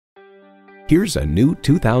Here's a new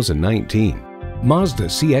 2019 Mazda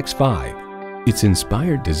CX-5. Its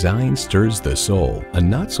inspired design stirs the soul, a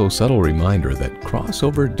not-so-subtle reminder that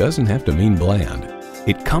crossover doesn't have to mean bland.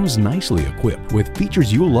 It comes nicely equipped with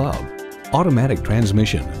features you love: automatic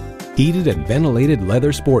transmission, heated and ventilated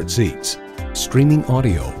leather sport seats, streaming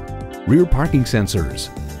audio, rear parking sensors,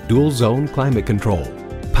 dual-zone climate control,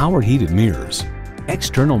 power heated mirrors,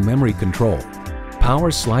 external memory control,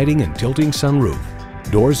 power sliding and tilting sunroof,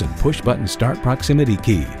 doors and push-button start proximity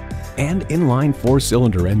key, and inline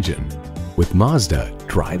 4-cylinder engine. With Mazda,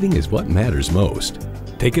 driving is what matters most.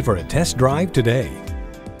 Take it for a test drive today.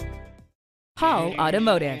 Hall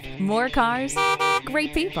Automotive. More cars,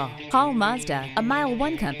 great people. Hall Mazda, a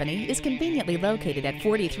MileOne company, is conveniently located at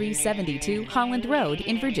 4372 Holland Road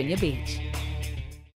in Virginia Beach.